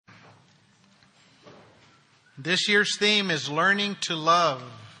This year's theme is Learning to Love,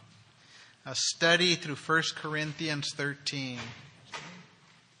 a study through 1 Corinthians 13.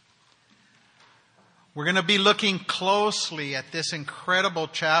 We're going to be looking closely at this incredible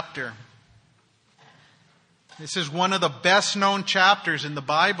chapter. This is one of the best known chapters in the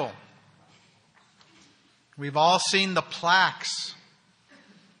Bible. We've all seen the plaques,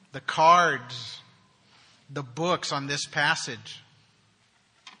 the cards, the books on this passage.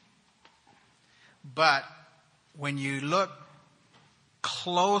 But when you look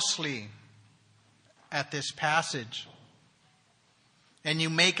closely at this passage and you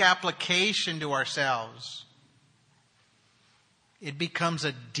make application to ourselves, it becomes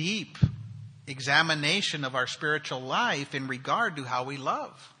a deep examination of our spiritual life in regard to how we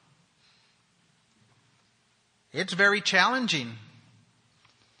love. It's very challenging.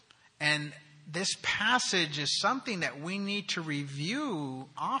 And this passage is something that we need to review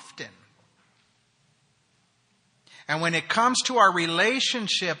often. And when it comes to our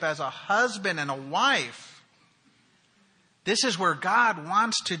relationship as a husband and a wife, this is where God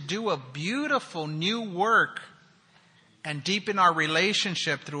wants to do a beautiful new work and deepen our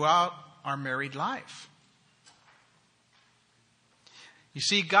relationship throughout our married life. You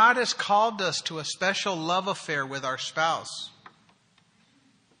see, God has called us to a special love affair with our spouse.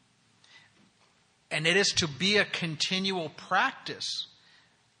 And it is to be a continual practice.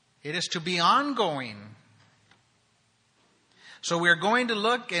 It is to be ongoing. So we're going to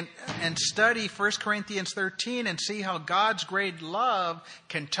look and study 1 Corinthians 13 and see how God's great love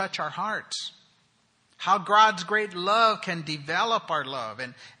can touch our hearts. How God's great love can develop our love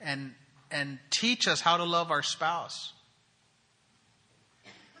and teach us how to love our spouse.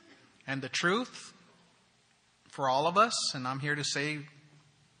 And the truth for all of us, and I'm here to say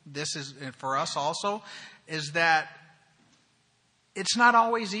this is for us also, is that it's not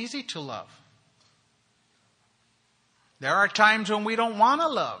always easy to love. There are times when we don't want to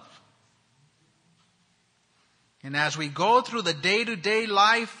love. And as we go through the day-to-day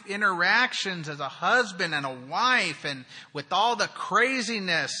life interactions as a husband and a wife, and with all the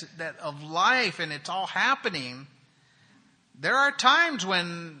craziness of life and it's all happening, there are times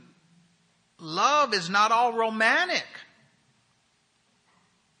when love is not all romantic,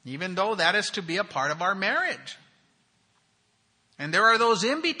 even though that is to be a part of our marriage. And there are those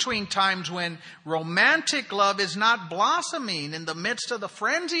in-between times when romantic love is not blossoming in the midst of the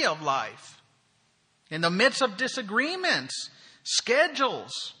frenzy of life, in the midst of disagreements,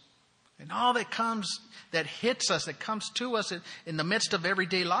 schedules, and all that hits us, that comes to us in the midst of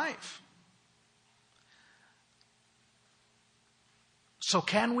everyday life. So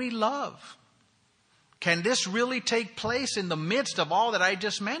can we love? Can this really take place in the midst of all that I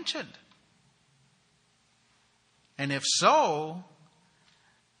just mentioned? And if so,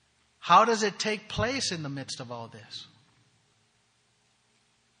 how does it take place in the midst of all this?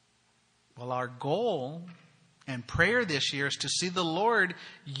 Well, our goal and prayer this year is to see the Lord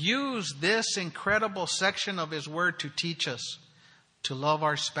use this incredible section of His Word to teach us to love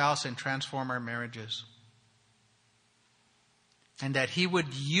our spouse and transform our marriages. And that He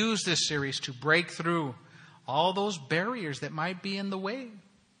would use this series to break through all those barriers that might be in the way.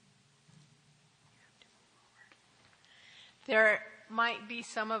 There might be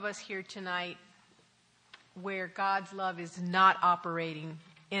some of us here tonight where God's love is not operating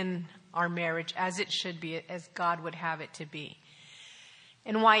in our marriage as it should be, as God would have it to be.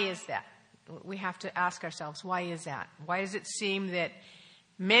 And why is that? We have to ask ourselves, why is that? Why does it seem that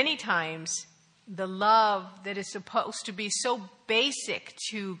many times the love that is supposed to be so basic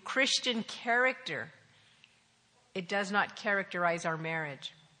to Christian character, it does not characterize our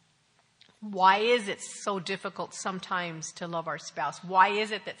marriage? Why is it so difficult sometimes to love our spouse? Why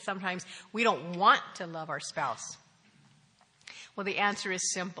is it that sometimes we don't want to love our spouse? Well, the answer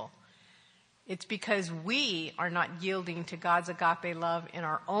is simple. It's because we are not yielding to God's agape love in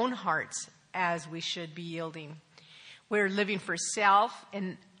our own hearts as we should be yielding. We're living for self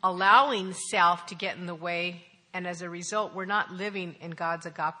and allowing self to get in the way, and as a result, we're not living in God's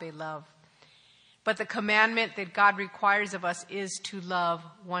agape love. But the commandment that God requires of us is to love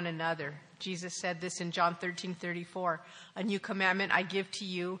one another. Jesus said this in John 13:34. A new commandment I give to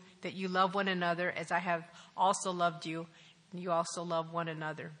you, that you love one another as I have also loved you, and you also love one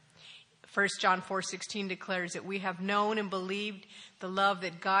another. 1 John 4:16 declares that we have known and believed the love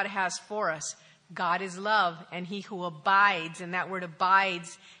that God has for us. God is love, and he who abides, and that word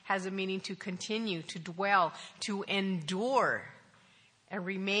abides has a meaning to continue, to dwell, to endure, and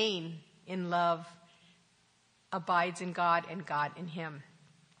remain in love, abides in God and God in him.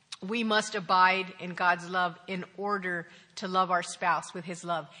 We must abide in God's love in order to love our spouse with his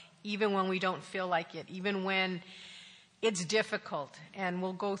love, even when we don't feel like it, even when it's difficult. And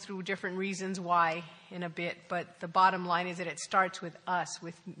we'll go through different reasons why in a bit, but the bottom line is that it starts with us,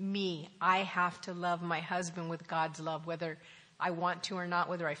 with me. I have to love my husband with God's love, whether I want to or not,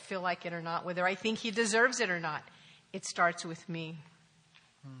 whether I feel like it or not, whether I think he deserves it or not. It starts with me.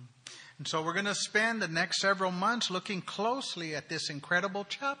 And so we're going to spend the next several months looking closely at this incredible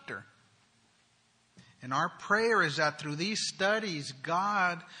chapter. And our prayer is that through these studies,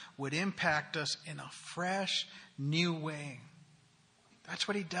 God would impact us in a fresh, new way. That's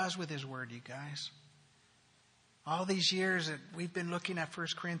what he does with his word, you guys. All these years that we've been looking at 1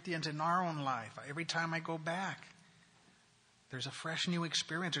 Corinthians in our own life, every time I go back, there's a fresh new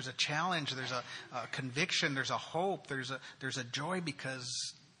experience. There's a challenge. There's a conviction. There's a hope. There's a joy because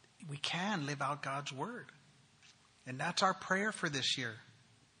we can live out God's word. And that's our prayer for this year.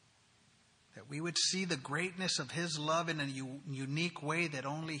 That we would see the greatness of his love in a unique way that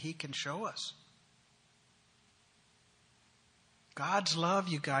only he can show us. God's love,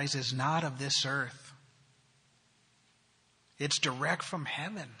 you guys, is not of this earth. It's direct from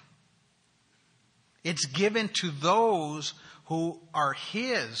heaven. It's given to those who are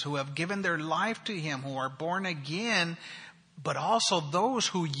his, who have given their life to him, who are born again, but also those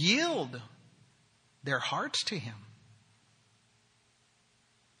who yield their hearts to him.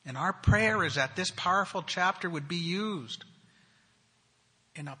 And our prayer is that this powerful chapter would be used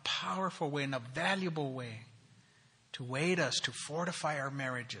in a powerful way, in a valuable way, to aid us to fortify our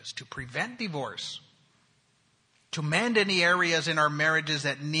marriages, to prevent divorce, to mend any areas in our marriages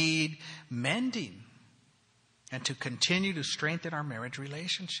that need mending, and to continue to strengthen our marriage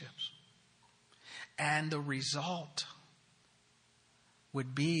relationships. And the result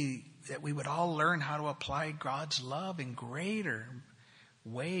would be that we would all learn how to apply God's love in greater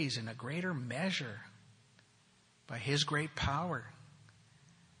ways, in a greater measure, by his great power,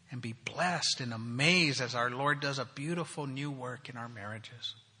 and be blessed and amazed as our Lord does a beautiful new work in our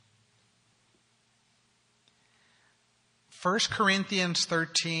marriages. 1 Corinthians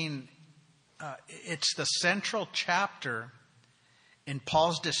 13, it's the central chapter in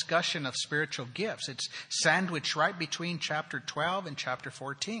Paul's discussion of spiritual gifts. It's sandwiched right between chapter 12 and chapter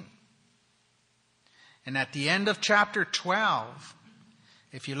 14. And at the end of chapter 12,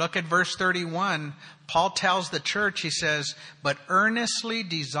 if you look at verse 31, Paul tells the church, he says, "But earnestly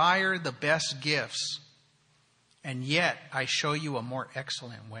desire the best gifts, and yet I show you a more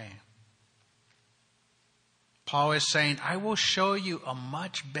excellent way." Paul is saying, I will show you a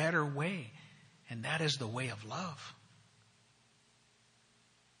much better way, and that is the way of love.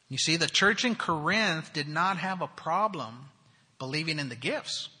 You see, the church in Corinth did not have a problem believing in the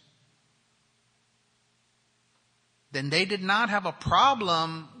gifts. Then they did not have a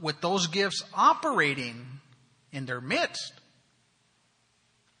problem with those gifts operating in their midst.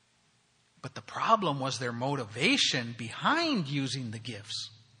 But the problem was their motivation behind using the gifts.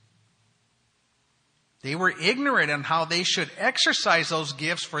 They were ignorant on how they should exercise those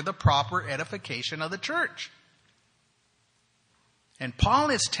gifts for the proper edification of the church. And Paul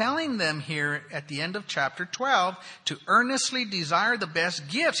is telling them here at the end of chapter 12 to earnestly desire the best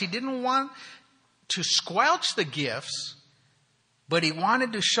gifts. He didn't want to squelch the gifts, but he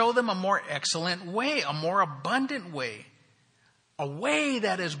wanted to show them a more excellent way, a more abundant way, a way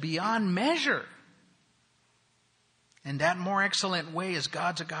that is beyond measure. And that more excellent way is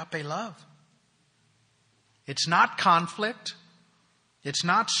God's agape love. It's not conflict. It's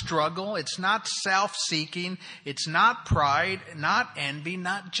not struggle. It's not self-seeking. It's not pride, not envy,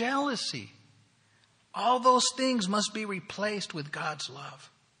 not jealousy. All those things must be replaced with God's love.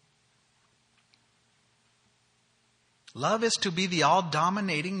 Love is to be the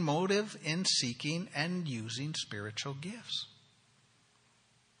all-dominating motive in seeking and using spiritual gifts.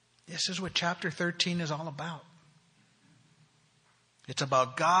 This is what chapter 13 is all about. It's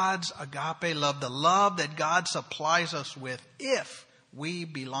about God's agape love, the love that God supplies us with if we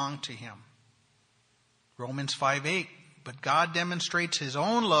belong to him. Romans 5:8. But God demonstrates his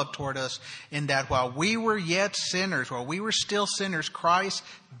own love toward us in that while we were yet sinners, while we were still sinners, Christ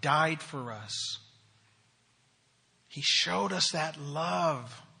died for us. He showed us that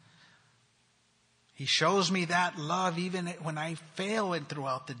love. He shows me that love even when I fail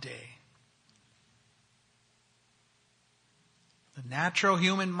throughout the day. The natural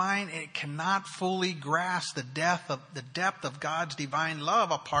human mind, it cannot fully grasp the depth of God's divine love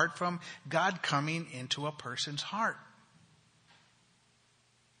apart from God coming into a person's heart.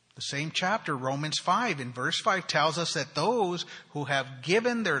 The same chapter, Romans 5, in verse 5, tells us that those who have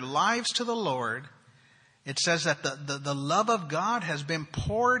given their lives to the Lord It says that the love of God has been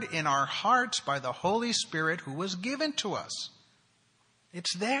poured in our hearts by the Holy Spirit who was given to us.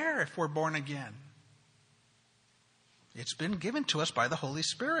 It's there if we're born again. It's been given to us by the Holy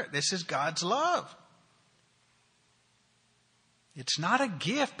Spirit. This is God's love. It's not a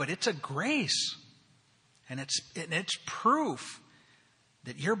gift, but it's a grace. And it's proof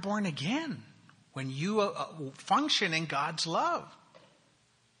that you're born again when you function in God's love.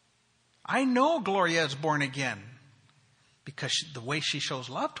 I know Gloria is born again because the way she shows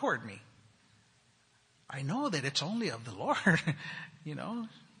love toward me. I know that it's only of the Lord. You know,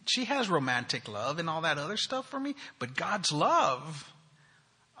 she has romantic love and all that other stuff for me, but God's love,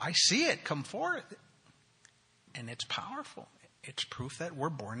 I see it come forth. And it's powerful. It's proof that we're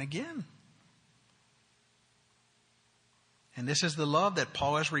born again. And this is the love that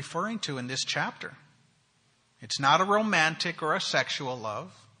Paul is referring to in this chapter. It's not a romantic or a sexual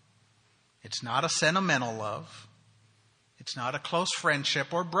love. It's not a sentimental love. It's not a close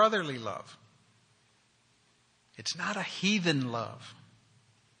friendship or brotherly love. It's not a heathen love.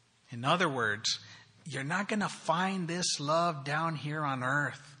 In other words, you're not going to find this love down here on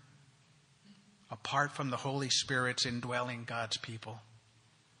earth apart from the Holy Spirit's indwelling God's people.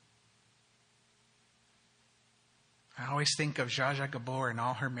 I always think of Zsa Zsa Gabor and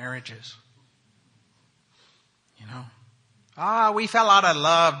all her marriages. You know, we fell out of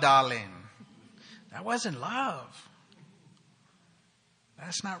love, darling. That wasn't love.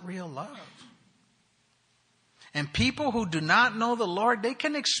 That's not real love. And people who do not know the Lord, they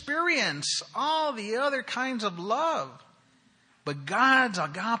can experience all the other kinds of love. But God's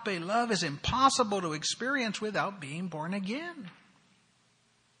agape love is impossible to experience without being born again.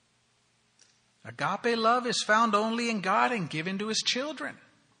 Agape love is found only in God and given to His children.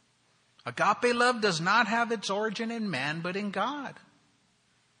 Agape love does not have its origin in man, but in God.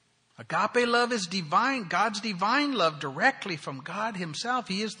 Agape love is divine, God's divine love directly from God Himself.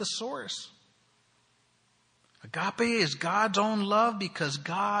 He is the source. Agape is God's own love because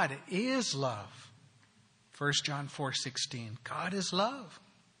God is love. 1 John 4:16. God is love.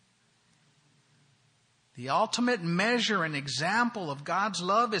 The ultimate measure and example of God's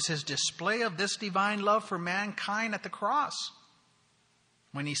love is His display of this divine love for mankind at the cross,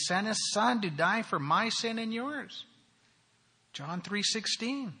 when He sent His Son to die for my sin and yours. John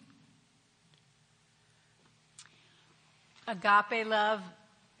 3:16. Agape love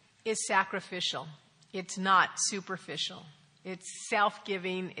is sacrificial. It's not superficial. It's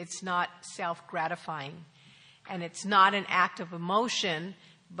self-giving. It's not self-gratifying. And it's not an act of emotion,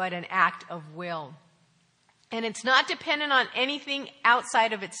 but an act of will. And it's not dependent on anything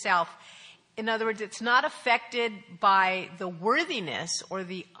outside of itself. In other words, it's not affected by the worthiness or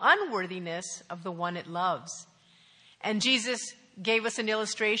the unworthiness of the one it loves. And Jesus gave us an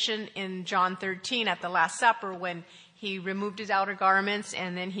illustration in John 13 at the Last Supper when He removed His outer garments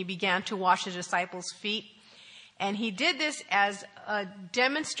and then He began to wash His disciples' feet. And He did this as a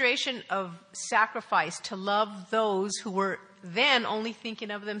demonstration of sacrifice to love those who were then only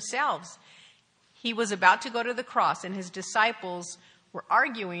thinking of themselves. He was about to go to the cross and His disciples were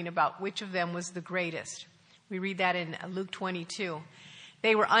arguing about which of them was the greatest. We read that in Luke 22.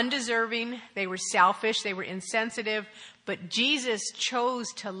 They were undeserving, they were selfish, they were insensitive, but Jesus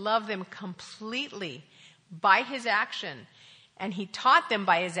chose to love them completely by His action. And He taught them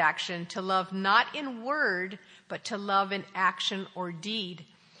by His action to love not in word, but to love in action or deed.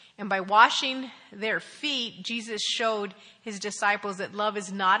 And by washing their feet, Jesus showed His disciples that love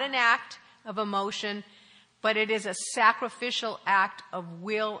is not an act of emotion, but it is a sacrificial act of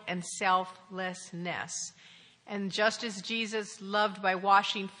will and selflessness. And just as Jesus loved by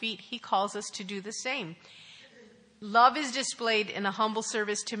washing feet, He calls us to do the same. Love is displayed in a humble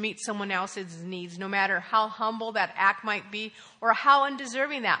service to meet someone else's needs, no matter how humble that act might be or how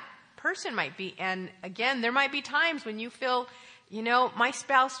undeserving that person might be. And again, there might be times when you feel, my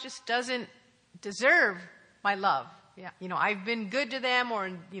spouse just doesn't deserve my love. Yeah, I've been good to them, or,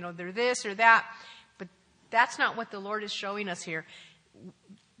 they're this or that. But that's not what the Lord is showing us here.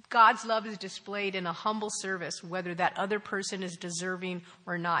 God's love is displayed in a humble service, whether that other person is deserving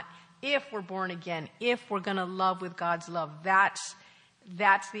or not. If we're born again, if we're going to love with God's love, that's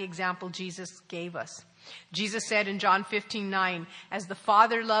the example Jesus gave us. Jesus said in John 15:9, "As the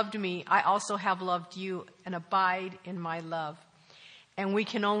Father loved me, I also have loved you, and abide in my love." And we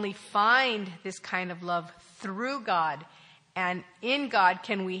can only find this kind of love through God. And in God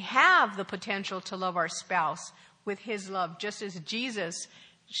can we have the potential to love our spouse with His love, just as Jesus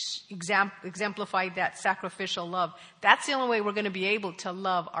exemplified that sacrificial love. That's the only way we're going to be able to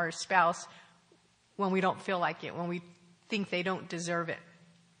love our spouse when we don't feel like it, when we think they don't deserve it.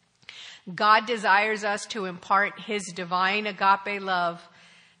 God desires us to impart his divine agape love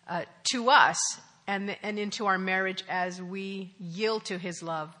to us and into our marriage as we yield to his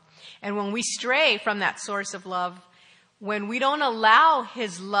love. And when we stray from that source of love, when we don't allow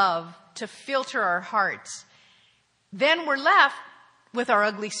his love to filter our hearts, then we're left with our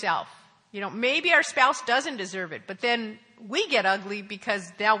ugly self. Maybe our spouse doesn't deserve it, but then we get ugly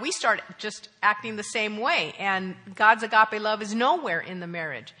because now we start just acting the same way. And God's agape love is nowhere in the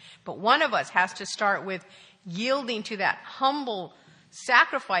marriage. But one of us has to start with yielding to that humble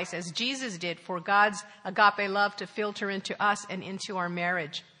sacrifice as Jesus did for God's agape love to filter into us and into our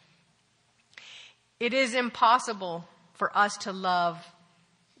marriage. It is impossible for us to love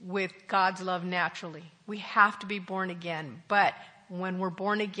with God's love naturally. We have to be born again. But when we're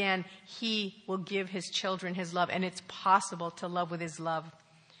born again, he will give his children his love. And it's possible to love with his love.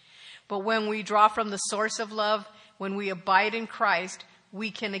 But when we draw from the source of love, when we abide in Christ, we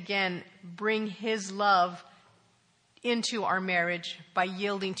can again bring his love into our marriage by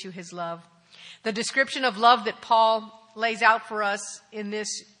yielding to his love. The description of love that Paul lays out for us in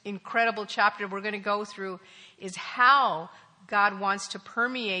this incredible chapter we're going to go through is how God wants to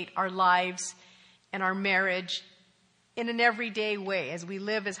permeate our lives and our marriage in an everyday way as we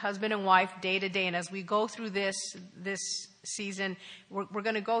live as husband and wife day to day. And as we go through this season, we're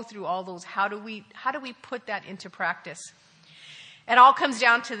going to go through all those. How do we put that into practice? It all comes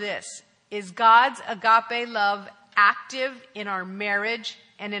down to this. Is God's agape love active in our marriage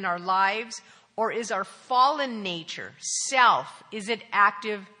and in our lives? Or is our fallen nature, self, is it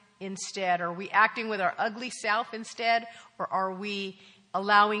active instead? Are we acting with our ugly self instead? Or are we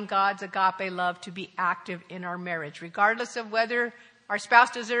allowing God's agape love to be active in our marriage? Regardless of whether our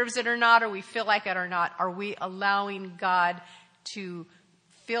spouse deserves it or not, or we feel like it or not, are we allowing God to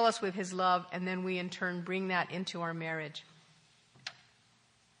fill us with his love, and then we in turn bring that into our marriage?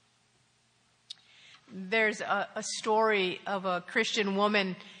 There's a story of a Christian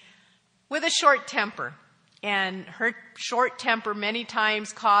woman with a short temper. And her short temper many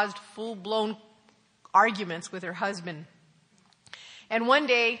times caused full-blown arguments with her husband. And one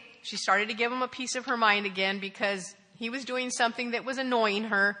day, she started to give him a piece of her mind again because he was doing something that was annoying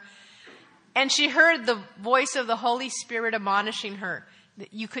her. And she heard the voice of the Holy Spirit admonishing her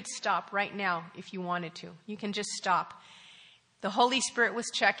that you could stop right now if you wanted to. You can just stop. The Holy Spirit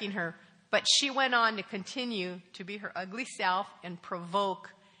was checking her. But she went on to continue to be her ugly self and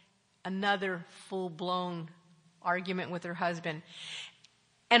provoke another full-blown argument with her husband.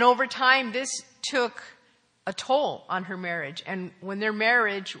 And over time, this took a toll on her marriage. And when their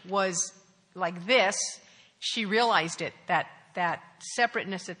marriage was like this, she realized it, that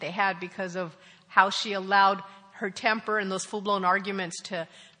separateness that they had because of how she allowed her temper and those full-blown arguments to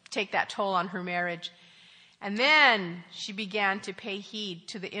take that toll on her marriage. And then she began to pay heed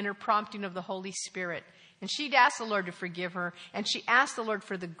to the inner prompting of the Holy Spirit. And she'd asked the Lord to forgive her. And she asked the Lord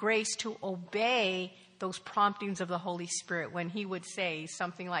for the grace to obey those promptings of the Holy Spirit when he would say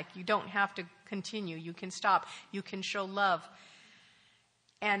something like, you don't have to continue. You can stop. You can show love.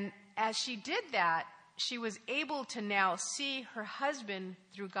 And as she did that, she was able to now see her husband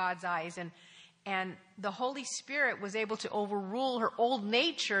through God's eyes. And the Holy Spirit was able to overrule her old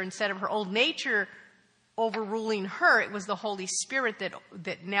nature. Instead of her old nature overruling her, it was the Holy Spirit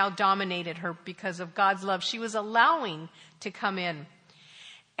that now dominated her because of God's love she was allowing to come in.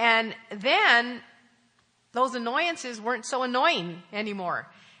 And then those annoyances weren't so annoying anymore.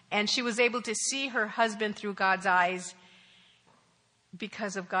 And she was able to see her husband through God's eyes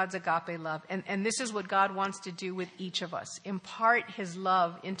because of God's agape love. And this is what God wants to do with each of us. Impart his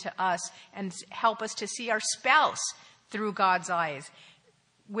love into us and help us to see our spouse through God's eyes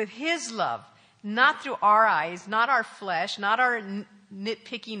with his love. Not through our eyes, not our flesh, not our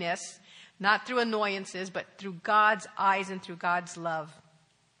nitpickiness, not through annoyances, but through God's eyes and through God's love.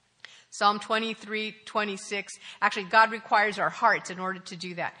 Psalm 23:26. Actually, God requires our hearts in order to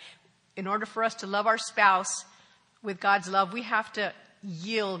do that. In order for us to love our spouse with God's love, we have to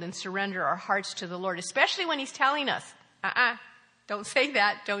yield and surrender our hearts to the Lord, especially when he's telling us, don't say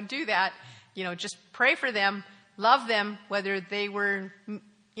that, don't do that. Just pray for them, love them, whether they were,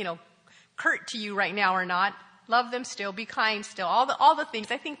 curt to you right now or not. Love them still, be kind still, all the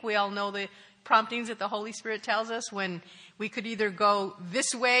things. I think we all know the promptings that the Holy Spirit tells us when we could either go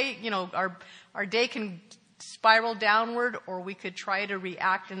this way, our day can spiral downward, or we could try to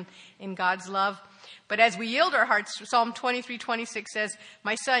react in God's love. But as we yield our hearts, Psalm 23:26 says,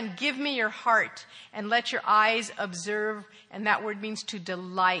 my son, give me your heart and let your eyes observe. And that word means to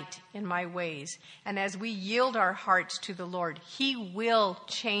delight in my ways. And as we yield our hearts to the Lord, he will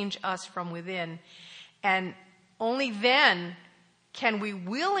change us from within. And only then can we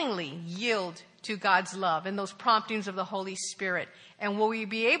willingly yield to God's love and those promptings of the Holy Spirit? And will we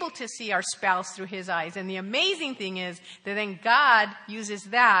be able to see our spouse through his eyes? And the amazing thing is that then God uses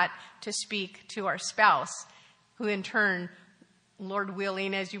that to speak to our spouse, who in turn, Lord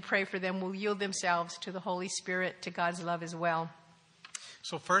willing, as you pray for them, will yield themselves to the Holy Spirit, to God's love as well.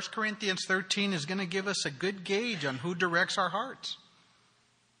 So 1 Corinthians 13 is going to give us a good gauge on who directs our hearts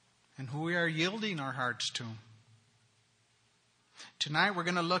and who we are yielding our hearts to. Tonight we're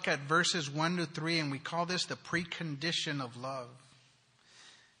going to look at verses 1 to 3, and we call this the precondition of love.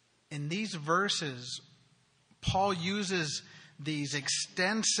 In these verses, Paul uses these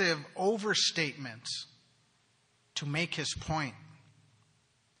extensive overstatements to make his point.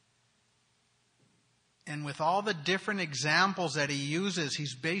 And with all the different examples that he uses,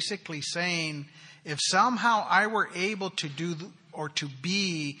 he's basically saying, if somehow I were able to do or to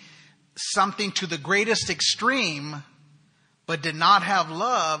be something to the greatest extreme, but did not have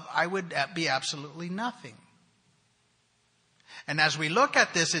love, I would be absolutely nothing. And as we look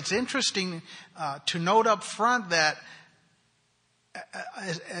at this, it's interesting to note up front that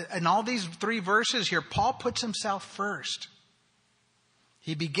in all these 3 verses here, Paul puts himself first.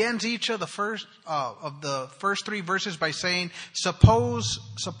 He begins each of the first 3 verses by saying,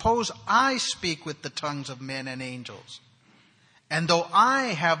 Suppose I speak with the tongues of men and angels. And though I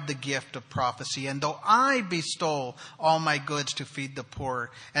have the gift of prophecy, and though I bestow all my goods to feed the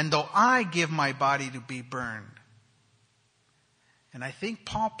poor, and though I give my body to be burned. And I think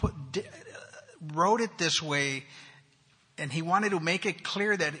Paul wrote it this way, and he wanted to make it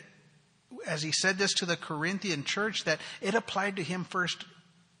clear that as he said this to the Corinthian church, that it applied to him first.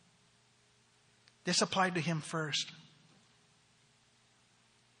 This applied to him first.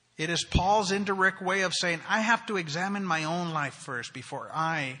 It is Paul's indirect way of saying, I have to examine my own life first before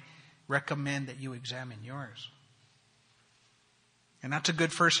I recommend that you examine yours. And that's a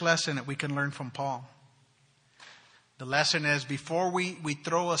good first lesson that we can learn from Paul. The lesson is, before we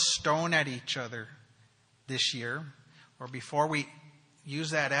throw a stone at each other this year, or before we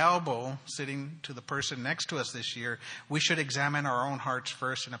use that elbow sitting to the person next to us this year, we should examine our own hearts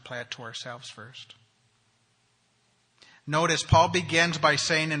first and apply it to ourselves first. Notice Paul begins by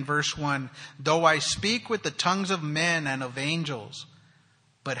saying in verse 1, though I speak with the tongues of men and of angels,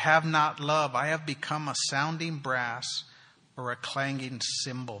 but have not love, I have become a sounding brass or a clanging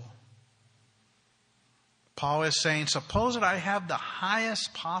cymbal. Paul is saying, suppose that I have the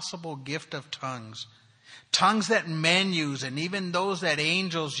highest possible gift of tongues, tongues that men use and even those that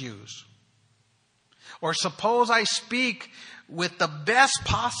angels use. Or suppose I speak with the best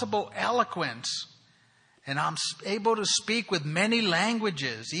possible eloquence, and I'm able to speak with many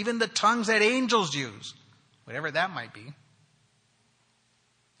languages, even the tongues that angels use, whatever that might be.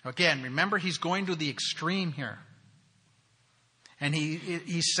 Again, remember, he's going to the extreme here. And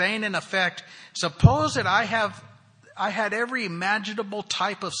he's saying, in effect, suppose that I had every imaginable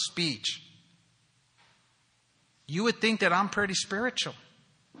type of speech. You would think that I'm pretty spiritual.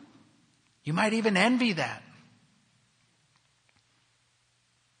 You might even envy that.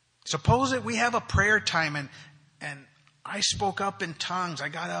 Suppose that we have a prayer time and I spoke up in tongues. I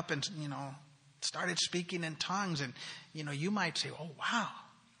got up and, started speaking in tongues. And, you might say, oh, wow.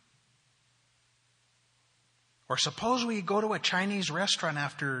 Or suppose we go to a Chinese restaurant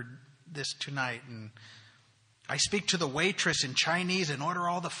after this tonight and I speak to the waitress in Chinese and order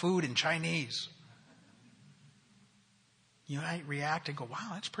all the food in Chinese. You might react and go,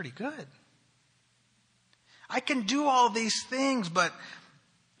 wow, that's pretty good. I can do all these things, but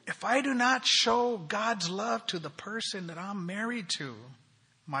if I do not show God's love to the person that I'm married to,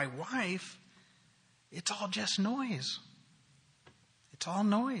 my wife, it's all just noise. It's all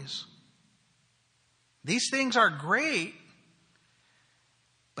noise. These things are great,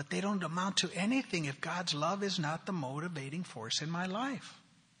 but they don't amount to anything if God's love is not the motivating force in my life.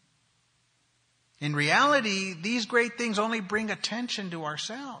 In reality, these great things only bring attention to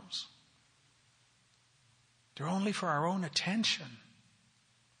ourselves. They're only for our own attention,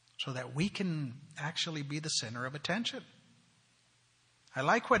 so that we can actually be the center of attention. I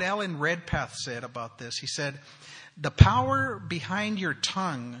like what Ellen Redpath said about this. He said, the power behind your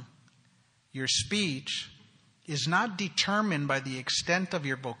tongue, your speech, is not determined by the extent of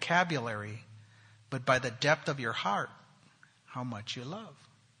your vocabulary, but by the depth of your heart, how much you love.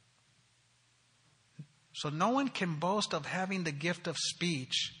 So no one can boast of having the gift of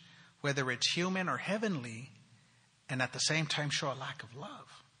speech, whether it's human or heavenly, and at the same time show a lack of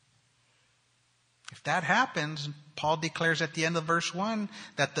love. If that happens, Paul declares at the end of verse 1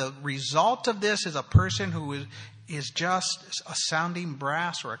 that the result of this is a person who is just a sounding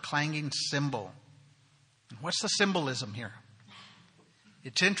brass or a clanging cymbal. And what's the symbolism here?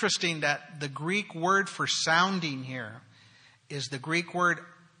 It's interesting that the Greek word for sounding here is the Greek word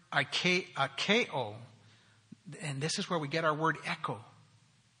akeo. And this is where we get our word echo.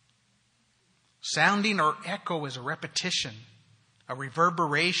 Sounding or echo is a repetition, a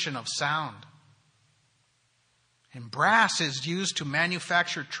reverberation of sound. And brass is used to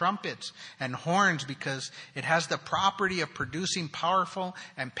manufacture trumpets and horns because it has the property of producing powerful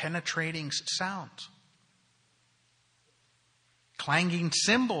and penetrating sounds. Clanging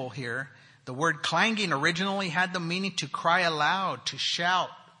cymbal here, the word clanging originally had the meaning to cry aloud, to shout,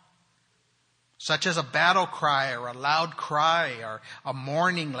 such as a battle cry or a loud cry or a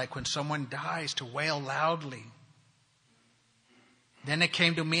mourning like when someone dies, to wail loudly. Then it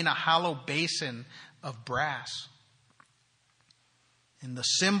came to mean a hollow basin of brass. And the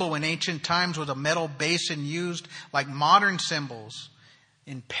cymbal in ancient times was a metal basin used like modern cymbals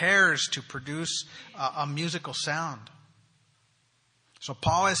in pairs to produce a musical sound. So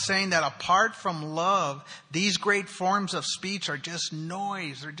Paul is saying that apart from love, these great forms of speech are just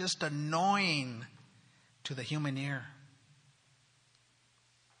noise. They're just annoying to the human ear.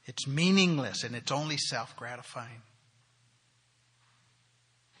 It's meaningless and it's only self-gratifying.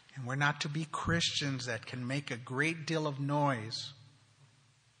 And we're not to be Christians that can make a great deal of noise,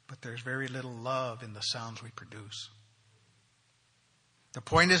 but there's very little love in the sounds we produce. The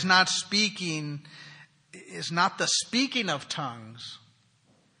point is not the speaking of tongues,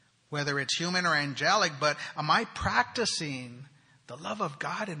 whether it's human or angelic, but am I practicing the love of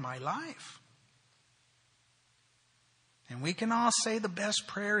God in my life? And we can all say the best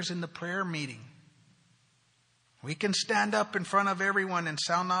prayers in the prayer meeting. We can stand up in front of everyone and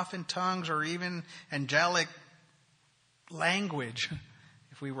sound off in tongues or even angelic language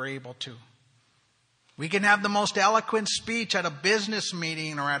if we were able to. We can have the most eloquent speech at a business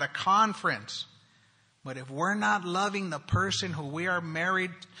meeting or at a conference. But if we're not loving the person who we are married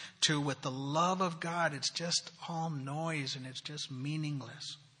to with the love of God, it's just all noise and it's just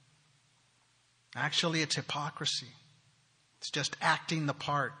meaningless. Actually, it's hypocrisy. It's just acting the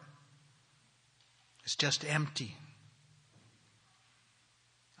part. It's just empty.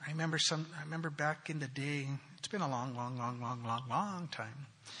 I remember back in the day, it's been a long time,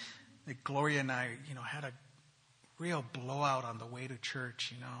 that Gloria and I, had a real blowout on the way to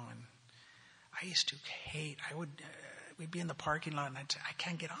church, and I used to hate, we'd be in the parking lot and I'd say, I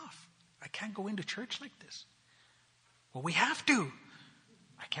can't get off. I can't go into church like this. Well, we have to.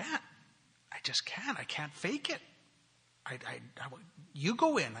 I can't. I just can't. I can't fake it. You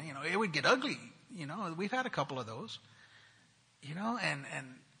go in, it would get ugly. We've had a couple of those, and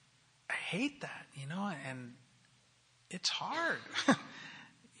I hate that, and it's hard,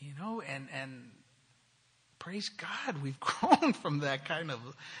 and praise God, we've grown from that kind of,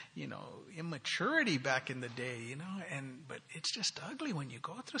 immaturity back in the day, but it's just ugly when you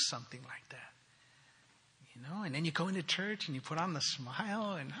go through something like that, and then you go into church and you put on the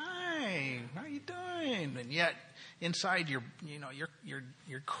smile and, hi, how you doing? And yet inside you're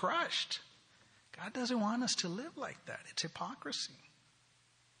crushed. God doesn't want us to live like that. It's hypocrisy.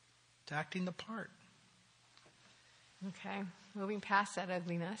 It's acting the part. Okay, moving past that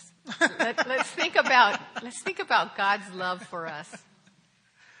ugliness. Let's think about God's love for us.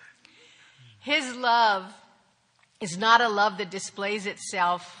 His love is not a love that displays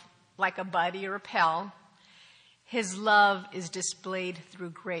itself like a buddy or a pal. His love is displayed through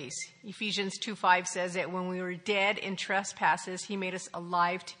grace. Ephesians 2:5 says that when we were dead in trespasses, he made us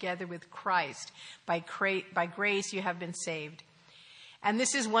alive together with Christ. By grace you have been saved. And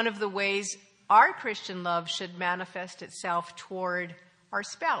this is one of the ways our Christian love should manifest itself toward our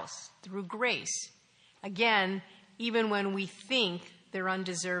spouse, through grace. Again, even when we think they're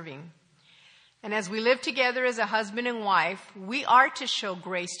undeserving. And as we live together as a husband and wife, we are to show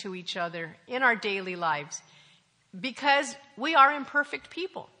grace to each other in our daily lives. Because we are imperfect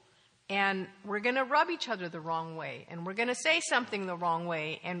people, and we're going to rub each other the wrong way, and we're going to say something the wrong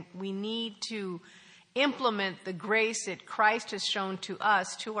way, and we need to implement the grace that Christ has shown to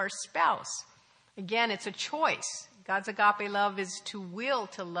us, to our spouse. Again, it's a choice. God's agape love is to will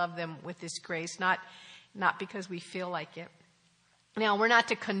to love them with this grace, not because we feel like it. Now, we're not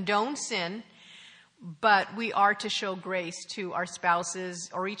to condone sin, but we are to show grace to our spouses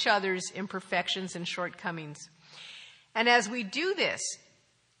or each other's imperfections and shortcomings. And as we do this,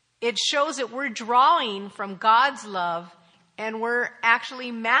 it shows that we're drawing from God's love and we're actually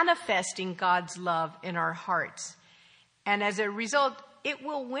manifesting God's love in our hearts. And as a result, it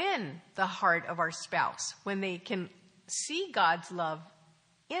will win the heart of our spouse when they can see God's love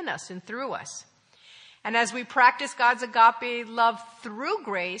in us and through us. And as we practice God's agape love through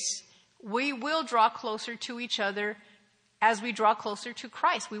grace, we will draw closer to each other as we draw closer to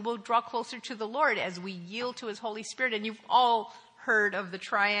Christ. We will draw closer to the Lord as we yield to his Holy Spirit. And you've all heard of the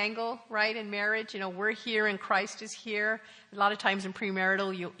triangle, right, in marriage. We're here and Christ is here. A lot of times in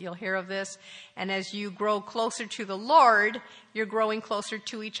premarital, you'll hear of this. And as you grow closer to the Lord, you're growing closer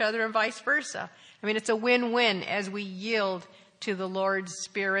to each other and vice versa. I mean, it's a win-win as we yield to the Lord's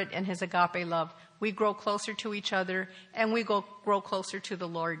Spirit and his agape love. We grow closer to each other and we grow closer to the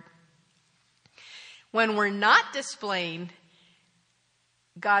Lord. When we're not displaying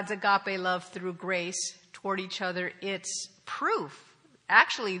God's agape love through grace toward each other, it's proof,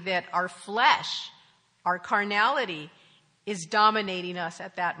 actually, that our flesh, our carnality, is dominating us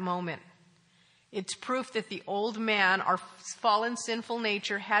at that moment. It's proof that the old man, our fallen sinful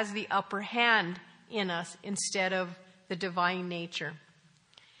nature, has the upper hand in us instead of the divine nature.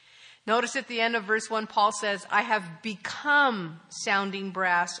 Notice at the end of verse 1, Paul says, I have become sounding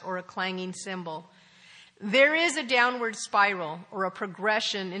brass or a clanging cymbal. There is a downward spiral or a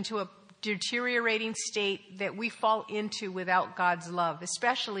progression into a deteriorating state that we fall into without God's love,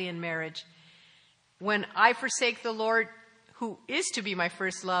 especially in marriage. When I forsake the Lord, who is to be my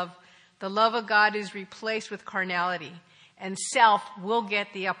first love, the love of God is replaced with carnality, and self will get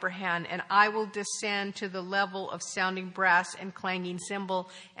the upper hand, and I will descend to the level of sounding brass and clanging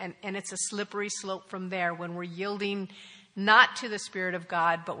cymbal, and it's a slippery slope from there when we're yielding not to the Spirit of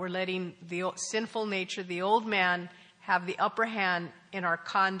God, but we're letting the sinful nature, the old man, have the upper hand in our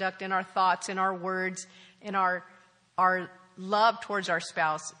conduct, in our thoughts, in our words, in our love towards our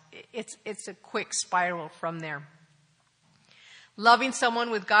spouse. It's a quick spiral from there. Loving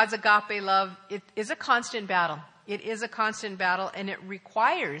someone with God's agape love, it is a constant battle. It is a constant battle, and it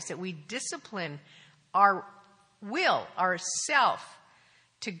requires that we discipline our will, our self,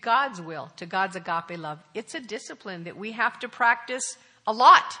 to God's will, to God's agape love. It's a discipline that we have to practice a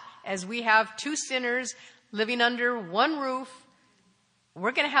lot. As we have two sinners living under one roof,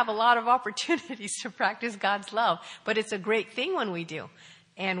 we're going to have a lot of opportunities to practice God's love. But it's a great thing when we do.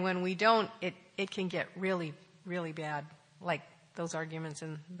 And when we don't, it can get really, really bad, like those arguments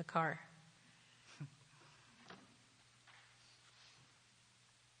in the car.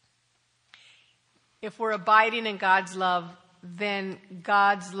 If we're abiding in God's love, then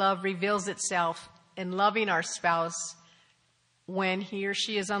God's love reveals itself in loving our spouse when he or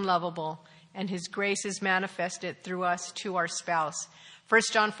she is unlovable, and his grace is manifested through us to our spouse. 1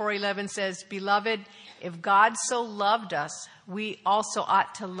 John 4:11 says, Beloved, if God so loved us, we also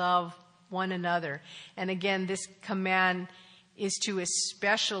ought to love one another. And again, this command is to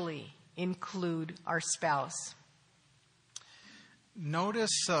especially include our spouse.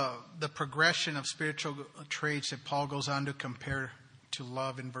 Notice the progression of spiritual traits that Paul goes on to compare to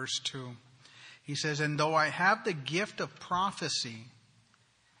love in verse 2. He says, And though I have the gift of prophecy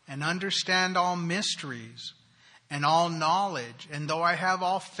and understand all mysteries and all knowledge, and though I have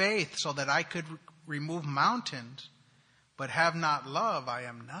all faith so that I could remove mountains, but have not love, I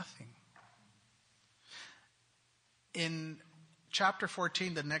am nothing. In chapter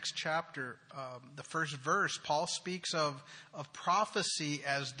 14, the next chapter, the first verse, Paul speaks of prophecy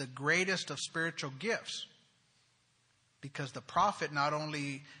as the greatest of spiritual gifts. Because the prophet not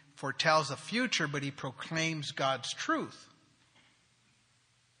only foretells the future, but he proclaims God's truth.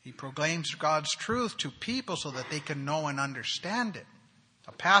 He proclaims God's truth to people so that they can know and understand it.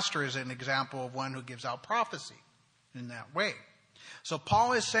 A pastor is an example of one who gives out prophecy in that way. So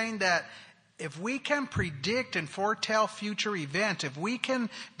Paul is saying that if we can predict and foretell future events, if we can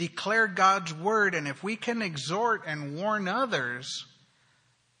declare God's word, and if we can exhort and warn others,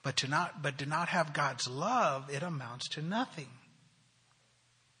 but do not have God's love, it amounts to nothing.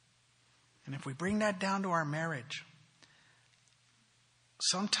 And if we bring that down to our marriage,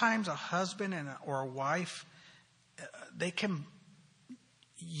 sometimes a husband or a wife, they can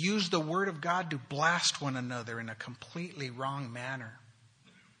use the word of God to blast one another in a completely wrong manner.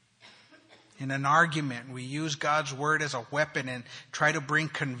 In an argument, we use God's word as a weapon and try to bring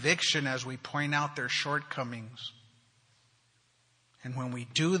conviction as we point out their shortcomings. And when we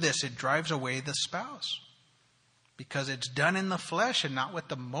do this, it drives away the spouse, because it's done in the flesh and not with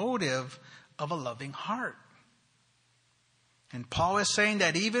the motive of a loving heart. And Paul is saying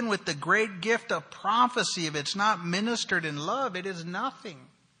that even with the great gift of prophecy, if it's not ministered in love, it is nothing.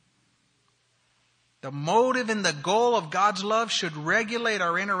 The motive and the goal of God's love should regulate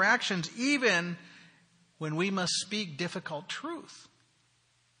our interactions even when we must speak difficult truth.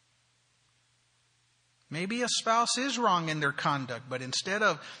 Maybe a spouse is wrong in their conduct, but instead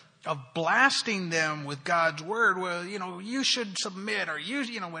of blasting them with God's word, well, you should submit, or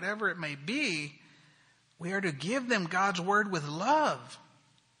whatever it may be, we are to give them God's word with love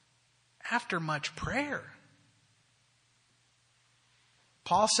after much prayer.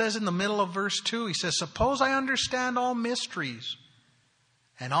 Paul says in the middle of verse 2, he says, suppose I understand all mysteries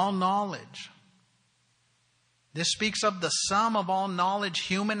and all knowledge. This speaks of the sum of all knowledge,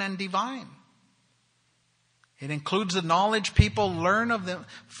 human and divine. It includes the knowledge people learn of them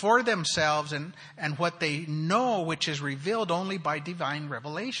for themselves and what they know, which is revealed only by divine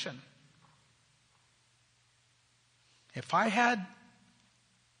revelation. If I had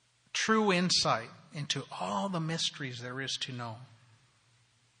true insight into all the mysteries there is to know,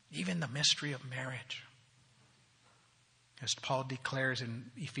 even the mystery of marriage, as Paul declares in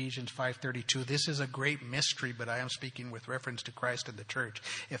Ephesians 5:32, this is a great mystery, but I am speaking with reference to Christ and the church.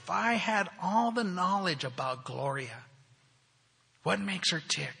 If I had all the knowledge about Gloria, what makes her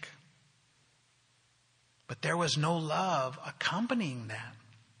tick? But there was no love accompanying that.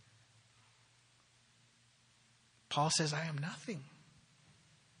 Paul says, I am nothing.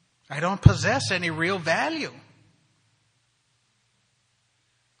 I don't possess any real value.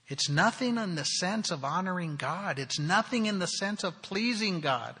 It's nothing in the sense of honoring God. It's nothing in the sense of pleasing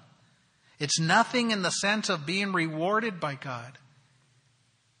God. It's nothing in the sense of being rewarded by God.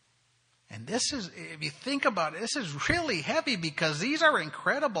 And this is, if you think about it, this is really heavy because these are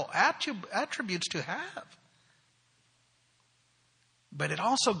incredible attributes to have. But it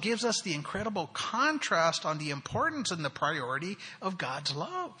also gives us the incredible contrast on the importance and the priority of God's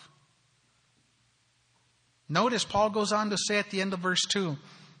love. Notice Paul goes on to say at the end of verse 2,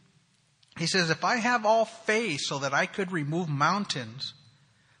 he says, if I have all faith so that I could remove mountains,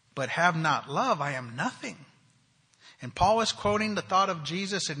 but have not love, I am nothing. And Paul is quoting the thought of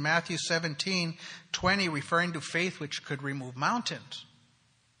Jesus in Matthew 17:20, referring to faith which could remove mountains.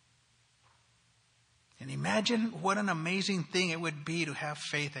 And imagine what an amazing thing it would be to have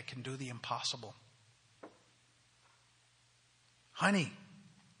faith that can do the impossible. Honey,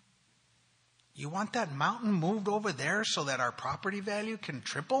 you want that mountain moved over there so that our property value can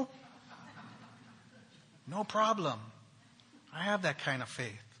triple? No problem. I have that kind of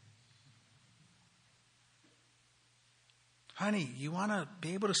faith. Honey, you want to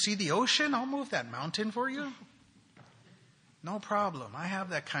be able to see the ocean? I'll move that mountain for you. No problem. I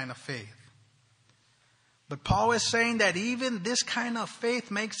have that kind of faith. But Paul is saying that even this kind of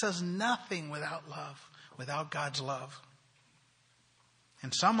faith makes us nothing without love, without God's love.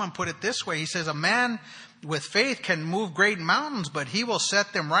 And someone put it this way. He says, a man with faith can move great mountains, but he will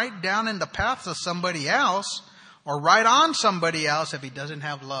set them right down in the paths of somebody else or right on somebody else if he doesn't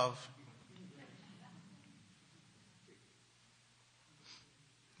have love.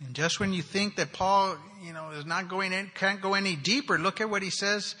 And just when you think that Paul, is not can't go any deeper, look at what he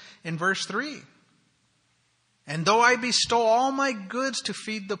says in verse 3. And though I bestow all my goods to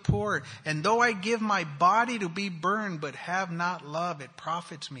feed the poor, and though I give my body to be burned, but have not love, it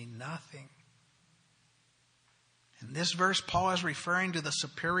profits me nothing. In this verse, Paul is referring to the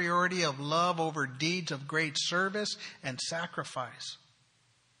superiority of love over deeds of great service and sacrifice.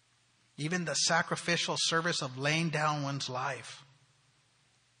 Even the sacrificial service of laying down one's life.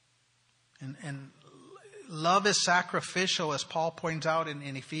 And love is sacrificial, as Paul points out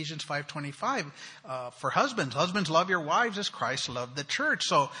in Ephesians 5:25, for husbands. Husbands, love your wives as Christ loved the church.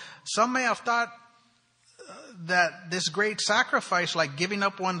 So some may have thought that this great sacrifice, like giving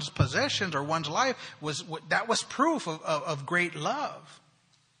up one's possessions or one's life, was proof of great love.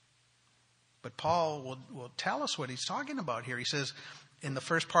 But Paul will tell us what he's talking about here. He says in the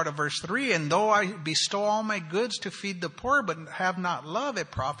first part of verse 3, and though I bestow all my goods to feed the poor, but have not love, it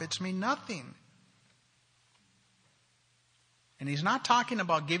profits me nothing. And he's not talking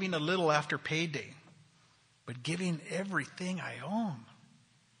about giving a little after payday, but giving everything I own.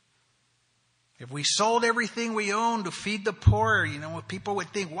 If we sold everything we own to feed the poor, people would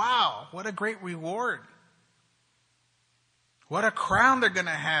think, wow, what a great reward. What a crown they're going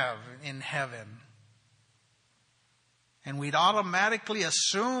to have in heaven. And we'd automatically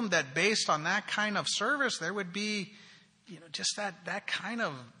assume that based on that kind of service, there would be, just that kind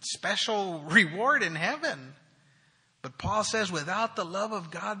of special reward in heaven. But Paul says, without the love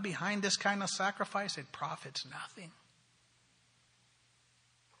of God behind this kind of sacrifice, it profits nothing.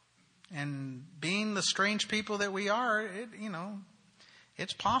 And being the strange people that we are,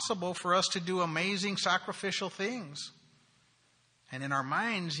 it's possible for us to do amazing sacrificial things. And in our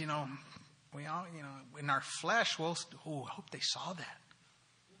minds, we all, in our flesh, I hope they saw that.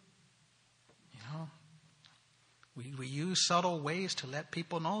 We use subtle ways to let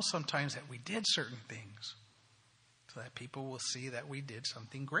people know sometimes that we did certain things, so that people will see that we did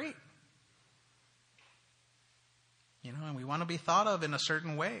something great. And we want to be thought of in a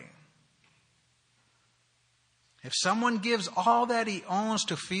certain way. If someone gives all that he owns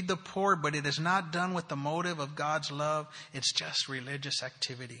to feed the poor, but it is not done with the motive of God's love, it's just religious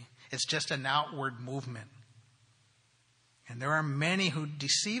activity. It's just an outward movement. And there are many who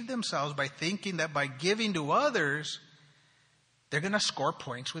deceive themselves by thinking that by giving to others, they're going to score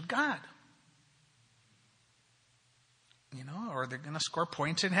points with God. Or they're going to score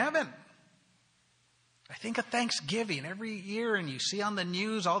points in heaven. I think of Thanksgiving every year, and you see on the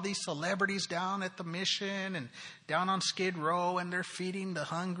news all these celebrities down at the mission and down on Skid Row, and they're feeding the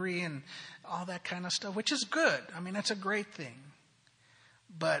hungry and all that kind of stuff, which is good. I mean, that's a great thing.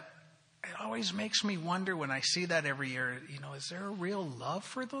 But it always makes me wonder when I see that every year, is there a real love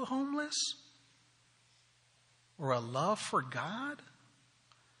for the homeless? Or a love for God?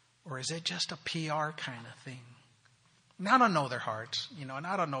 Or is it just a PR kind of thing? And I don't know their hearts, and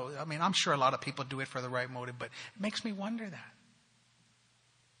I don't know. I mean, I'm sure a lot of people do it for the right motive, but it makes me wonder that.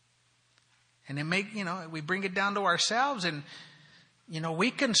 And we bring it down to ourselves, and,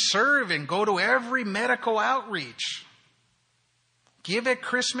 we can serve and go to every medical outreach, give a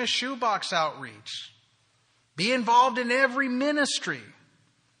Christmas shoebox outreach, be involved in every ministry.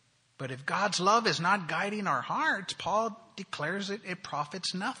 But if God's love is not guiding our hearts, Paul declares it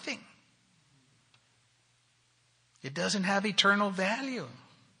profits nothing. It doesn't have eternal value.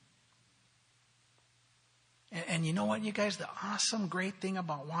 And you know what, you guys? The awesome, great thing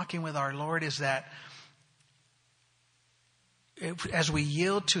about walking with our Lord is that as we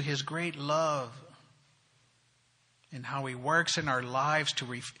yield to His great love and how He works in our lives,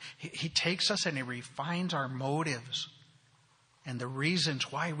 He takes us and He refines our motives and the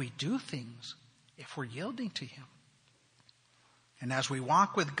reasons why we do things if we're yielding to Him. And as we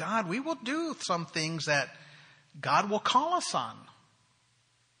walk with God, we will do some things that God will call us on.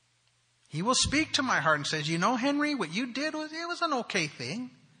 He will speak to my heart and says, Henry, what you did was an okay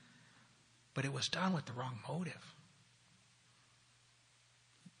thing, but it was done with the wrong motive.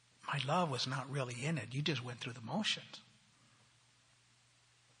 My love was not really in it. You just went through the motions.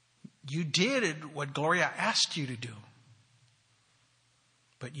 You did what Gloria asked you to do,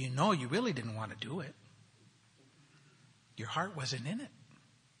 but you really didn't want to do it. Your heart wasn't in it.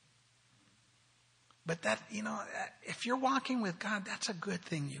 But that, if you're walking with God, that's a good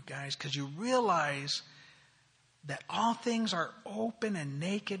thing, you guys, because you realize that all things are open and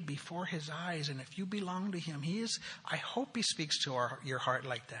naked before His eyes. And if you belong to Him, I hope He speaks to your heart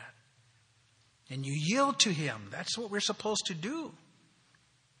like that. And you yield to Him. That's what we're supposed to do.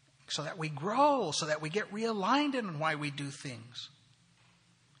 So that we grow, so that we get realigned in why we do things.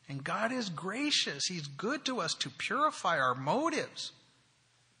 And God is gracious. He's good to us to purify our motives.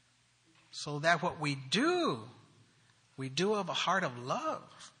 So that what we do of a heart of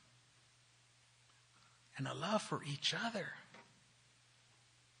love. And a love for each other.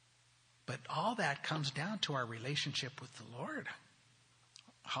 But all that comes down to our relationship with the Lord.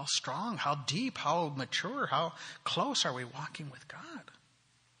 How strong, how deep, how mature, how close are we walking with God?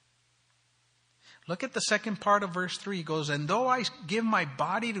 Look at the second part of verse 3. He goes, and though I give my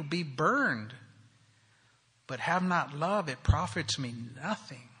body to be burned, but have not love, it profits me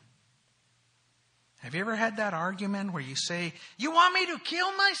nothing. Have you ever had that argument where you say, you want me to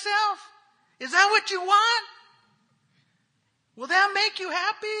kill myself? Is that what you want? Will that make you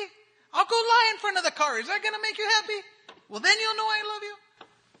happy? I'll go lie in front of the car. Is that going to make you happy? Well, then you'll know I love you.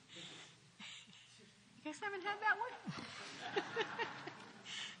 You guys haven't had that one?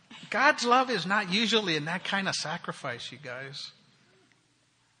 God's love is not usually in that kind of sacrifice, you guys.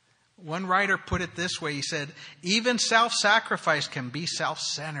 One writer put it this way. He said, even self-sacrifice can be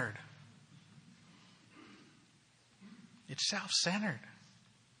self-centered. It's self-centered.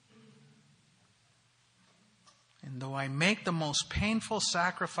 And though I make the most painful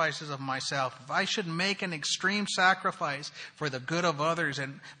sacrifices of myself, if I should make an extreme sacrifice for the good of others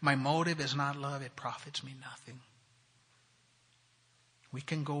and my motive is not love, it profits me nothing. We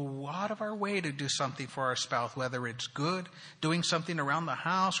can go out of our way to do something for our spouse, whether it's good, doing something around the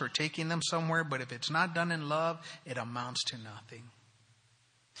house or taking them somewhere, but if it's not done in love, it amounts to nothing.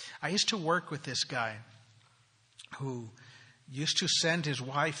 I used to work with this guy who used to send his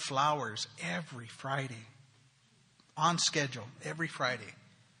wife flowers every Friday, on schedule, every Friday.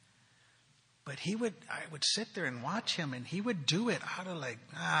 But I would sit there and watch him, and he would do it out of like,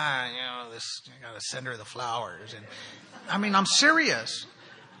 I got to send her the flowers. And I mean, I'm serious.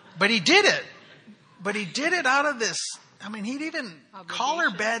 But he did it. But he did it out of this, he'd even call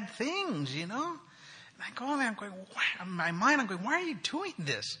her bad things, And I go, I'm going, why? In my mind, I'm going, why are you doing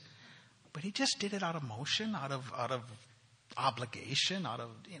this? But he just did it out of emotion, out of obligation,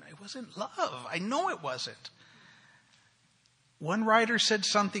 it wasn't love. I know it wasn't. One writer said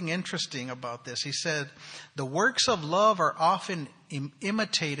something interesting about this. He said, the works of love are often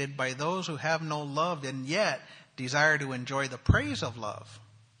imitated by those who have no love and yet desire to enjoy the praise of love.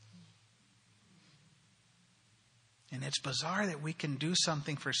 And it's bizarre that we can do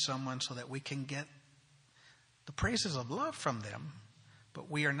something for someone so that we can get the praises of love from them, but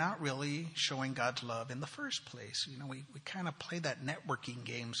we are not really showing God's love in the first place. You know, we kind of play that networking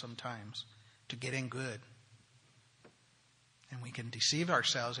game sometimes to get in good. And we can deceive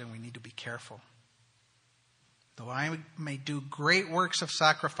ourselves, and we need to be careful. Though I may do great works of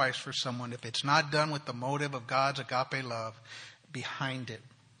sacrifice for someone, if it's not done with the motive of God's agape love behind it,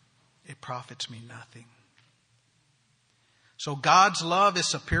 it profits me nothing. So God's love is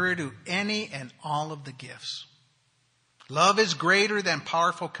superior to any and all of the gifts. Love is greater than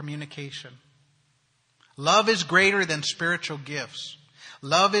powerful communication. Love is greater than spiritual gifts.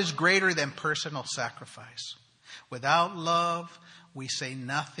 Love is greater than personal sacrifice. Without love, we say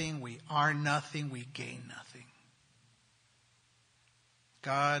nothing, we are nothing, we gain nothing.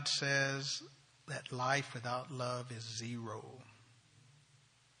 God says that life without love is zero.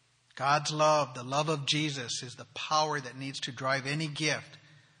 God's love, the love of Jesus, is the power that needs to drive any gift,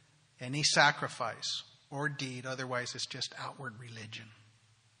 any sacrifice or deed. Otherwise, it's just outward religion.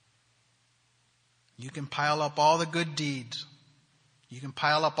 You can pile up all the good deeds. You can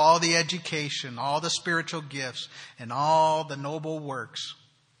pile up all the education, all the spiritual gifts, and all the noble works.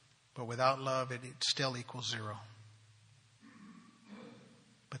 But without love, it still equals zero.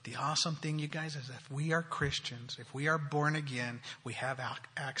 But the awesome thing, you guys, is if we are Christians, if we are born again, we have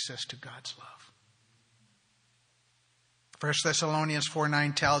access to God's love. 1 Thessalonians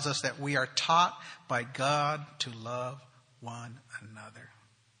 4:9 tells us that we are taught by God to love one another.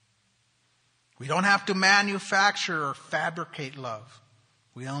 We don't have to manufacture or fabricate love.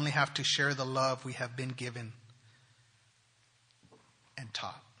 We only have to share the love we have been given and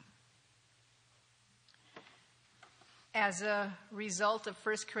taught. As a result of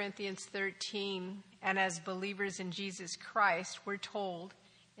 1 Corinthians 13, and as believers in Jesus Christ, we're told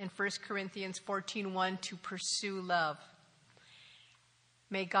in 1 Corinthians 14:1 to pursue love.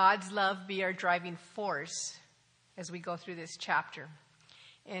 May God's love be our driving force as we go through this chapter.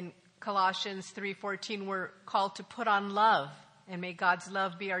 In Colossians 3:14, we're called to put on love, and may God's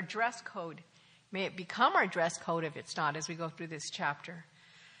love be our dress code. May it become our dress code if it's not as we go through this chapter.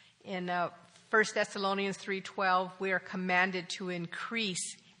 In 1 Thessalonians 3:12, we are commanded to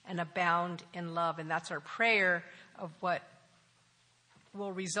increase and abound in love. And that's our prayer of what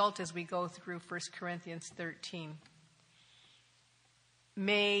will result as we go through 1 Corinthians 13.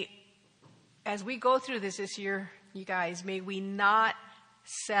 As we go through this year, you guys, may we not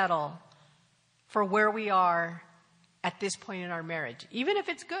settle for where we are at this point in our marriage, even if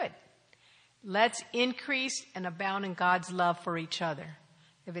it's good. Let's increase and abound in God's love for each other.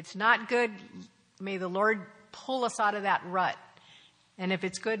 If it's not good, may the Lord pull us out of that rut. And if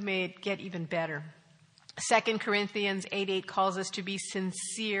it's good, may it get even better. 2 Corinthians 8:8 calls us to be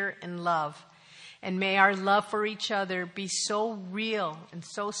sincere in love. And may our love for each other be so real and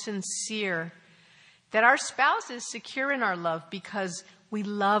so sincere that our spouse is secure in our love because we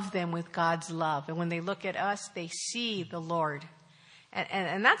love them with God's love. And when they look at us, they see the Lord.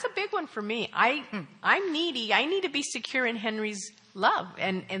 And that's a big one for me. I'm needy. I need to be secure in Henry's love.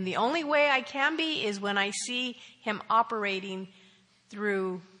 And the only way I can be is when I see him operating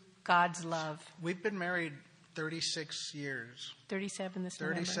through God's love. We've been married 36 years. 37 this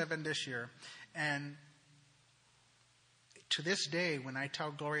November. 37 this year. And to this day, when I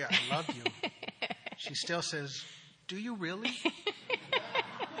tell Gloria I love you, she still says, "Do you really?"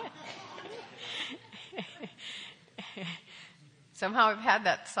 Somehow I've had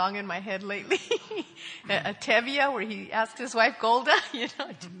that song in my head lately. Tevye, where he asked his wife Golda, do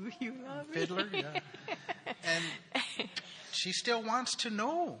you love me? Fiddler, yeah. And she still wants to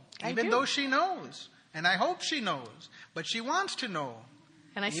know, I even do. though she knows. And I hope she knows. But she wants to know.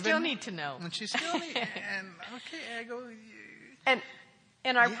 And I still need to know. And she still needs. And okay, I go.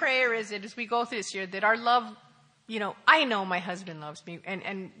 And our prayer is that as we go through this year, that our love, I know my husband loves me,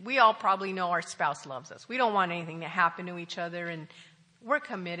 and we all probably know our spouse loves us. We don't want anything to happen to each other, and we're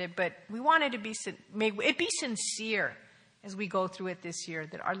committed, but we want it to be, may it be sincere as we go through it this year,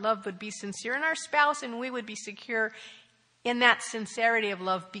 that our love would be sincere in our spouse, and we would be secure in that sincerity of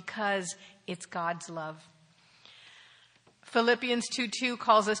love because it's God's love. Philippians 2:2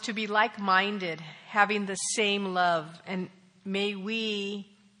 calls us to be like-minded, having the same love, and may we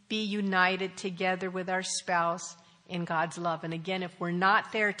be united together with our spouse in God's love. And again, if we're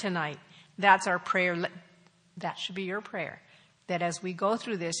not there tonight, that's our prayer. That should be your prayer, that as we go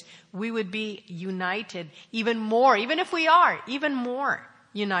through this, we would be united even more, even if we are, even more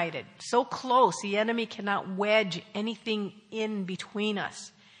united. So close, the enemy cannot wedge anything in between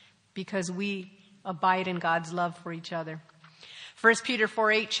us because we abide in God's love for each other. 1 Peter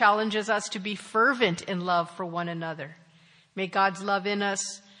 4:8 challenges us to be fervent in love for one another. May God's love in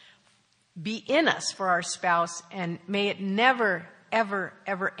us be in us for our spouse, and may it never, ever,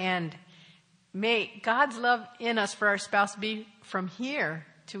 ever end. May God's love in us for our spouse be from here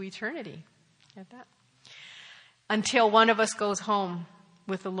to eternity. Get that? Until one of us goes home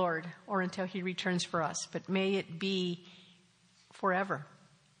with the Lord, or until he returns for us. But may it be forever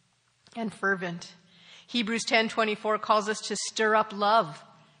and fervent. Hebrews 10:24 calls us to stir up love,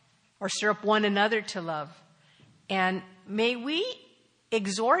 or stir up one another to love. And may we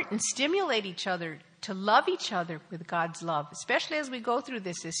exhort and stimulate each other to love each other with God's love, especially as we go through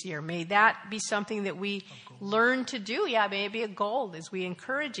this year. May that be something that we learn to do. Yeah, may it be a goal as we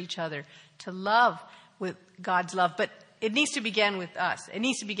encourage each other to love with God's love. But it needs to begin with us. It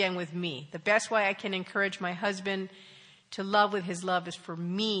needs to begin with me. The best way I can encourage my husband to love with his love is for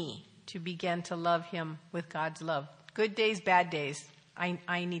me to begin to love him with God's love. Good days, bad days.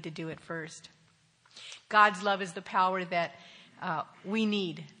 I need to do it first. God's love is the power that we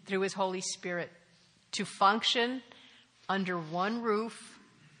need through his Holy Spirit to function under one roof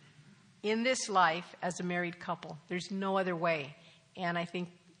in this life as a married couple. There's no other way. And I think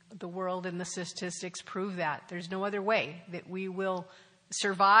the world and the statistics prove that. There's no other way that we will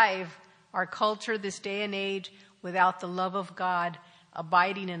survive our culture this day and age without the love of God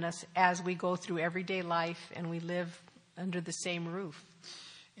abiding in us as we go through everyday life and we live under the same roof.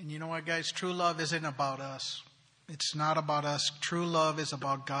 And you know what, guys? True love isn't about us. It's not about us. True love is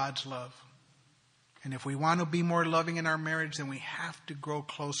about God's love. And if we want to be more loving in our marriage, then we have to grow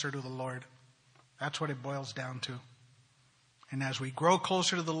closer to the Lord. That's what it boils down to. And as we grow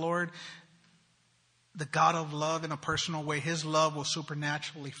closer to the Lord, the God of love in a personal way, his love will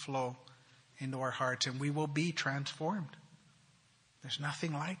supernaturally flow into our hearts and we will be transformed. There's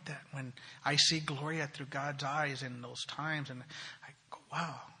nothing like that. When I see Gloria through God's eyes in those times, and I go,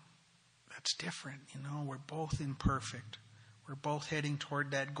 wow, that's different. You know, we're both imperfect. We're both heading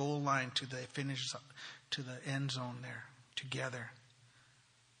toward that goal line to the finish, to the end zone there together.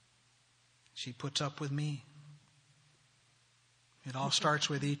 She puts up with me. It all starts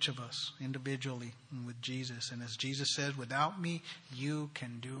with each of us individually and with Jesus. And as Jesus says, without me, you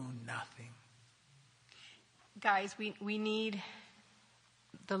can do nothing. Guys, we need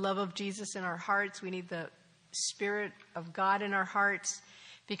the love of Jesus in our hearts. We need the Spirit of God in our hearts,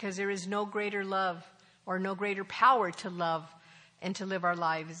 because there is no greater love or no greater power to love and to live our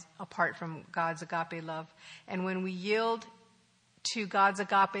lives apart from God's agape love. And when we yield to God's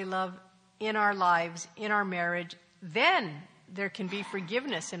agape love in our lives, in our marriage, then there can be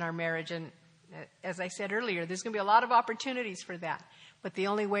forgiveness in our marriage. And as I said earlier, there's going to be a lot of opportunities for that. But the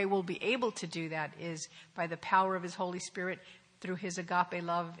only way we'll be able to do that is by the power of his Holy Spirit through his agape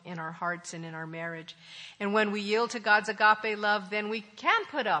love in our hearts and in our marriage. And when we yield to God's agape love, then we can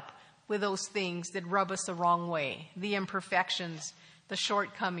put up with those things that rub us the wrong way, the imperfections, the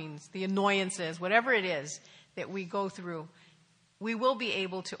shortcomings, the annoyances, whatever it is that we go through. We will be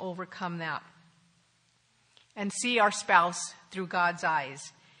able to overcome that and see our spouse through God's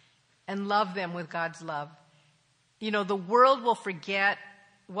eyes and love them with God's love. You know, the world will forget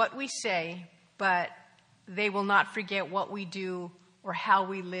what we say, but they will not forget what we do or how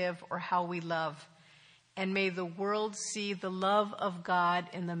we live or how we love. And may the world see the love of God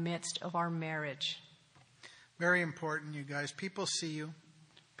in the midst of our marriage. Very important, you guys. People see you.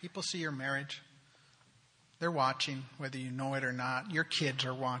 People see your marriage. They're watching, whether you know it or not. Your kids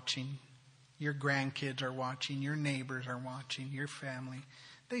are watching. Your grandkids are watching. Your neighbors are watching. Your family.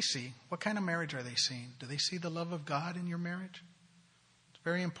 They see. What kind of marriage are they seeing? Do they see the love of God in your marriage? It's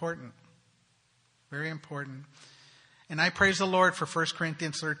very important. Very important. And I praise the Lord for 1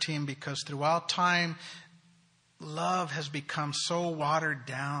 Corinthians 13, because throughout time, love has become so watered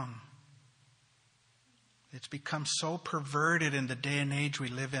down. It's become so perverted in the day and age we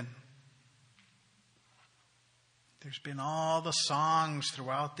live in. There's been all the songs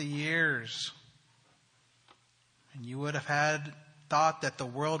throughout the years. And you would have thought that the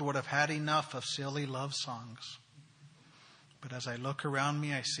world would have had enough of silly love songs. But as I look around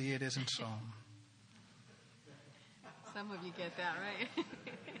me, I see it isn't so. Some of you get that, right?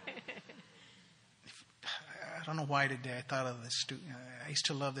 I don't know why today I thought of this. I used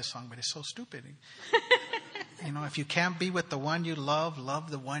to love this song, but it's so stupid. You know, if you can't be with the one you love,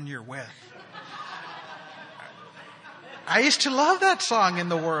 love the one you're with. I used to love that song in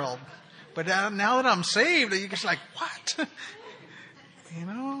the world. But now that I'm saved, you're just like, what? You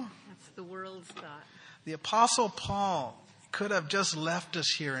know? That's the world's thought. The Apostle Paul could have just left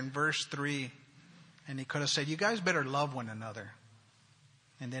us here in verse 3. And he could have said, you guys better love one another.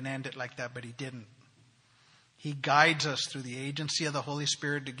 And then end it like that, but he didn't. He guides us through the agency of the Holy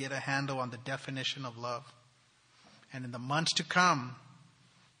Spirit to get a handle on the definition of love. And in the months to come,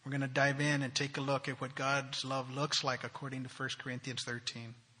 we're going to dive in and take a look at what God's love looks like according to 1 Corinthians 13.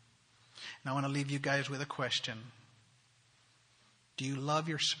 And I want to leave you guys with a question. Do you love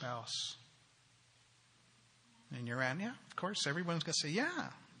your spouse? And you're yeah, of course. Everyone's going to say, yeah,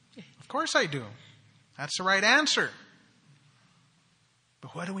 of course I do. That's the right answer.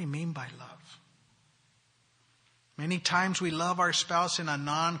 But what do we mean by love? Many times we love our spouse in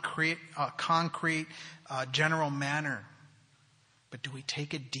a concrete, general manner. But do we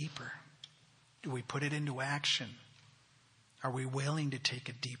take it deeper? Do we put it into action? Are we willing to take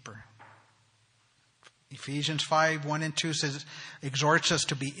it deeper? Ephesians 5, 1 and 2 says, exhorts us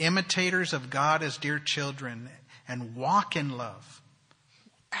to be imitators of God as dear children and walk in love.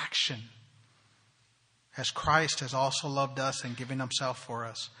 Action. As Christ has also loved us and given himself for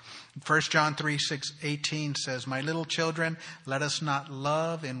us. 1 John 3, 18 says, my little children, let us not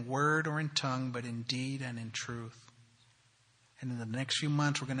love in word or in tongue, but in deed and in truth. And in the next few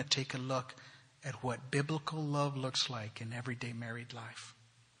months, we're going to take a look at what biblical love looks like in everyday married life.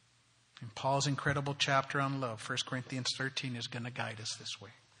 And Paul's incredible chapter on love, 1 Corinthians 13, is going to guide us this way.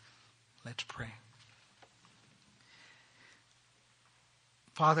 Let's pray.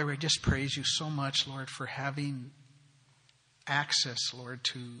 Father, we just praise you so much, Lord, for having access, Lord,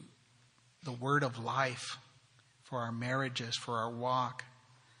 to the word of life for our marriages, for our walk.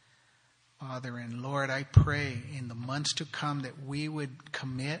 Father, and Lord, I pray in the months to come that we would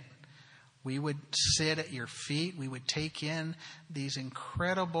commit, we would sit at your feet, we would take in these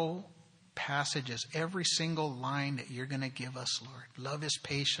incredible passages, every single line that you're going to give us, Lord. Love is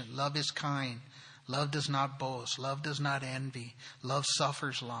patient, love is kind. Love does not boast. Love does not envy. Love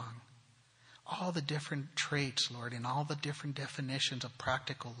suffers long. All the different traits, Lord, and all the different definitions of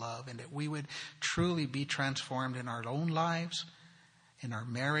practical love, and that we would truly be transformed in our own lives, in our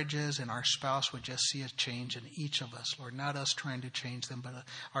marriages, and our spouse would just see a change in each of us, Lord. Not us trying to change them, but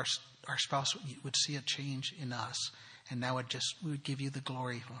our spouse would see a change in us. And that we would give you the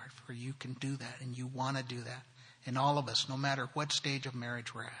glory, Lord, for you can do that, and you want to do that in all of us, no matter what stage of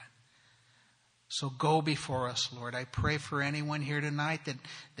marriage we're at. So go before us, Lord. I pray for anyone here tonight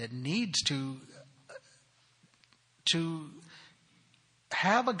that needs to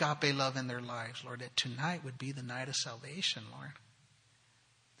have agape love in their lives, Lord, that tonight would be the night of salvation, Lord.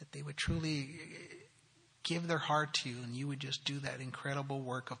 That they would truly give their heart to you, and you would just do that incredible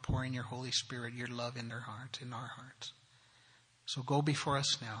work of pouring your Holy Spirit, your love in their hearts, in our hearts. So go before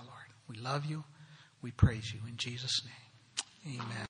us now, Lord. We love you. We praise you. In Jesus' name, amen.